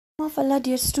Of Allah,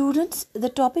 dear students, the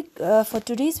topic for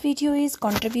today's video is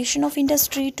contribution of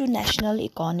industry to national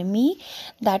economy.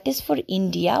 That is for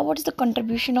India. What is the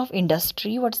contribution of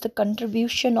industry? What is the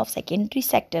contribution of secondary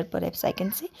sector, perhaps I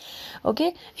can say.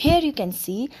 Okay, here you can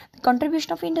see the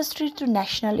contribution of industry to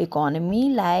national economy,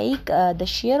 like the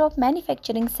share of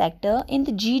manufacturing sector in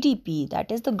the GDP,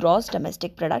 that is the gross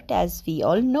domestic product, as we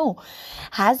all know,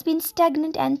 has been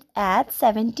stagnant and at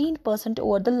 17%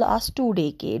 over the last 2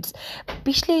 decades.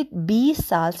 पिछले 20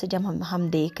 साल से जब हम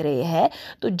देख रहे हैं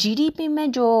तो GDP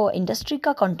में जो इंडस्ट्री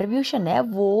का कंट्रीब्यूशन है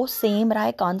वो सेम रहा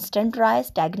है, कांस्टेंट रहा है,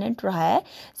 स्टैग्नेंट रहा है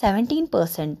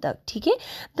 17% तक. ठीक है.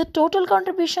 The total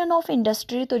contribution of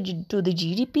industry to the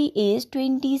GDP is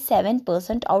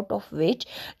 27%, out of which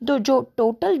जो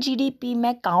टोटल जीडीपी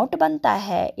में काउंट बनता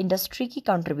है इंडस्ट्री की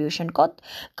कंट्रीब्यूशन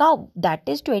का दैट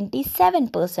इज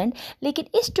 27%. लेकिन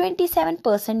इस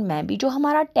 27% में भी जो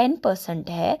हमारा 10%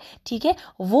 है, ठीक है,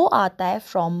 वो आता है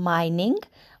from mining,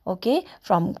 okay,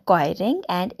 from enquiring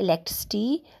and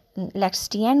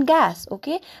electricity and gas.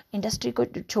 Okay, industry को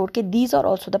छोड़ के these are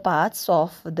also the parts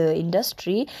of the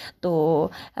industry. तो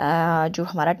जो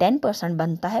हमारा 10%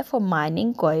 बनता है for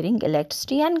mining, enquiring,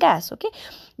 electricity and gas. Okay,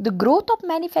 the growth of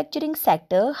manufacturing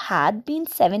sector had been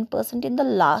 7% in the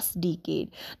last decade.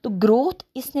 तो growth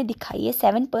इसने दिखाई है,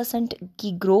 7%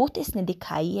 की ग्रोथ इसने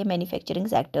दिखाई है मैन्युफैक्चरिंग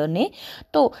सेक्टर ने.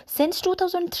 तो since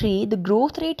 2003 the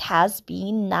growth rate has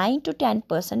been 9 to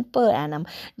 10% per annum.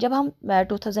 जब हम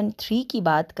 2003 की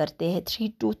बात करते हैं,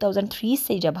 2003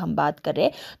 से जब हम बात कर रहे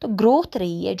हैं, तो ग्रोथ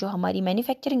रही है, जो हमारी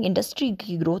मैन्युफैक्चरिंग इंडस्ट्री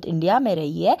की ग्रोथ इंडिया में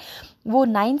रही है, वो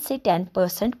 9 से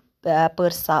 10%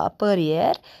 पर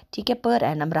ईयर, ठीक है, पर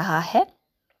एनम रहा है.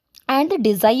 एंड द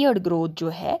डिज़ायर्ड ग्रोथ जो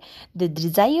है, the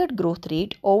desired growth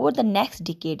rate over the next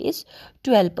decade is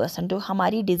 12%. जो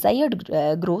हमारी डिज़ायर्ड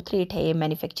ग्रोथ रेट है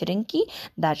मैन्युफैक्चरिंग की,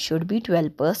 that should be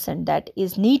 12%, that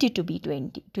is needed to be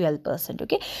 12%.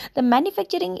 Okay, the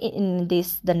manufacturing in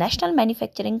this, the national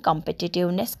manufacturing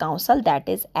competitiveness council, that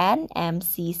is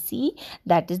NMCC,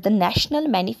 that is the national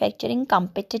manufacturing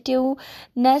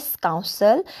competitiveness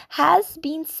council, has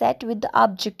been set with the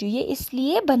objective. ये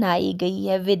इसलिए बनाई गई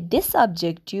है with this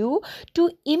objective to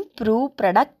improve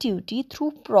productivity through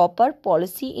proper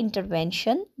policy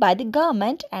intervention by the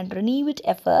government and renewed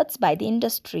efforts by the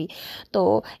industry. तो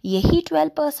यही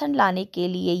 12% लाने के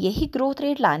लिए, यही ग्रोथ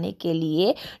रेट लाने के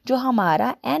लिए जो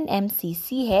हमारा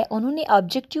NMCC है, उन्होंने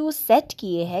ऑब्जेक्टिव सेट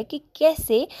किए हैं कि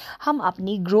कैसे हम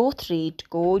अपनी ग्रोथ रेट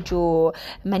को, जो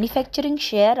मैन्युफैक्चरिंग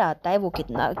शेयर आता है, वो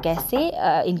कितना कैसे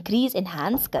इंक्रीज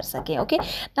इन्हांस कर सकें. Okay,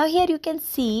 now here you can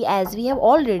see, as we have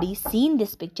already seen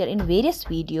this picture in various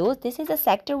videos, this is a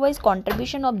sector wise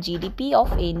contribution of GDP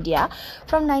of India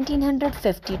from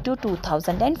 1950 to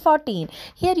 2014.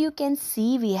 Here you can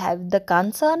see we have the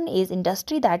concern is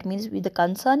industry, that means the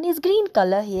concern is green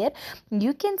color. Here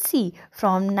you can see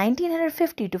from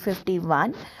 1950 to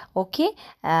 51. Okay,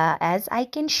 as I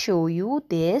can show you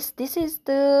this is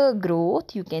the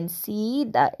growth. You can see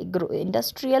the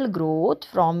industrial growth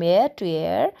from year to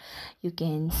year. You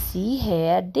can see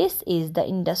here, this is the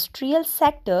industrial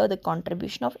sector, the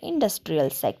contribution of industrial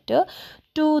sector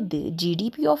to the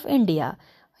GDP of India.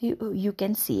 You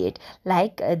can see it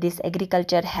like this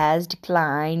agriculture has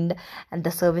declined and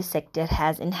the service sector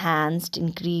has enhanced,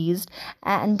 increased,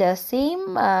 and the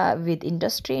same with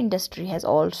industry has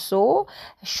also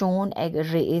shown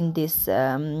in this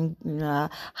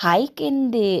hike in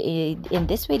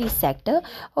this very sector.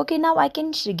 Okay, now I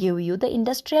can give you the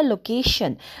industrial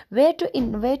location, where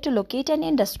to locate an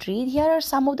industry. Here are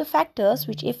some of the factors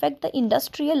which affect the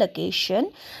industrial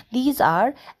location. These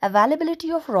are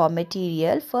availability of raw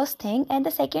material, first thing, and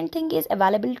the second thing is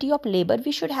availability of labor.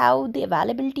 We should have the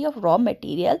availability of raw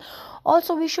material,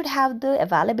 also we should have the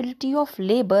availability of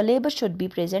labor should be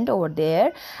present over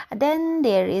there. Then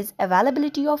there is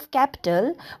availability of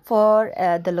capital. For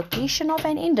the location of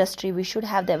an industry, we should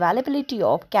have the availability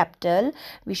of capital,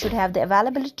 we should have the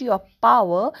availability of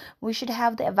power, we should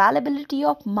have the availability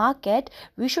of market,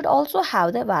 we should also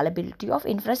have the availability of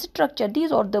infrastructure.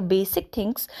 These are the basic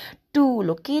things to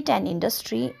locate an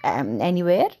industry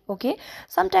anywhere. Okay,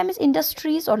 sometimes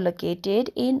industries are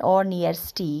located in or near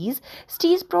cities.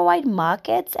 Cities provide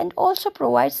markets and also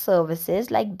provide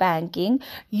services like banking.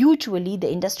 Usually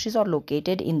the industries are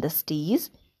located in the cities.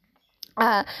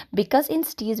 because in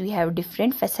cities we have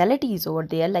different facilities over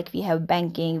there, like we have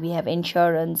banking, we have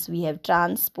insurance, we have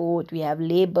transport, we have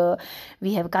labor,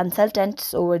 we have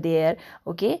consultants over there.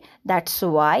 Okay, that's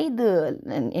why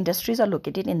the industries are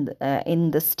located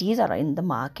in the cities or in the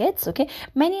markets. Okay,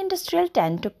 many industrial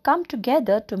tend to come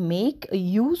together to make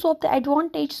use of the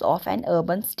advantages of an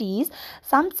urban cities.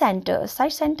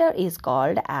 Such center is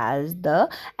called as the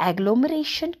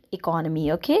agglomeration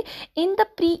economy. Okay, in the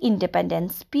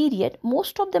pre-independence period,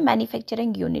 most of the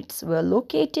manufacturing units were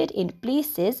located in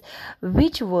places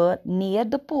which were near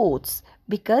the ports,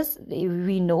 because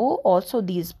we know also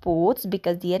these ports,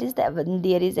 because there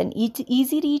is an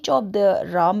easy reach of the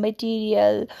raw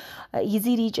material,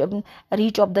 easy reach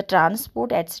of the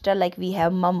transport, etc. Like we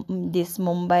have this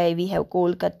Mumbai, we have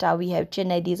Kolkata, we have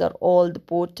Chennai. These are all the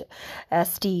port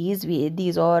cities.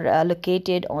 These are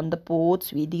located on the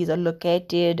ports. These are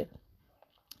located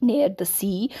near the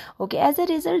sea. Okay, as a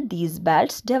result, these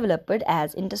belts developed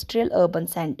as industrial urban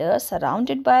centers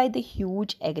surrounded by the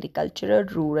huge agricultural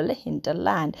rural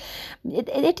hinterland.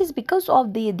 It is because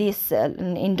of this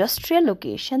industrial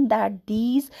location that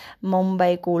these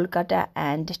Mumbai, Kolkata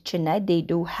and Chennai, they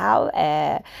do have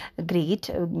a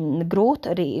great growth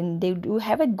rate. They do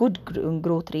have a good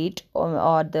growth rate,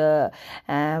 or the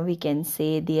we can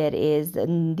say there is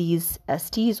these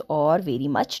cities are very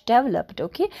much developed.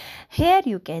 Okay, here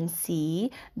you can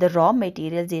see the raw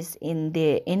materials is in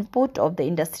the input of the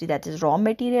industry, that is raw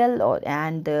material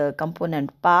and the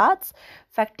component parts.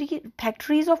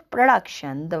 Factories of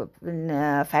production, the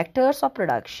factors of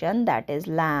production, that is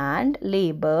land,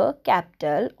 labor,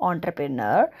 capital,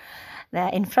 entrepreneur,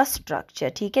 the infrastructure.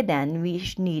 Okay, then we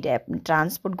need a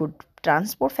good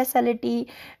transport facility,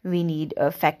 we need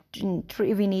a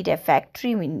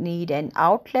factory, we need an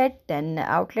outlet, then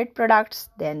outlet products,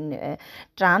 then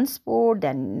transport,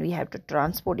 then we have to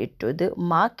transport it to the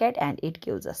market and it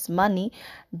gives us money.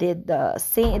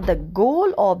 The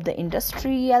goal of the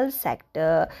industrial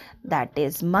sector, that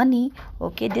is money.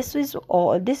 Okay, this is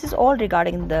all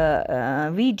regarding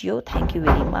the video. Thank you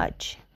very much.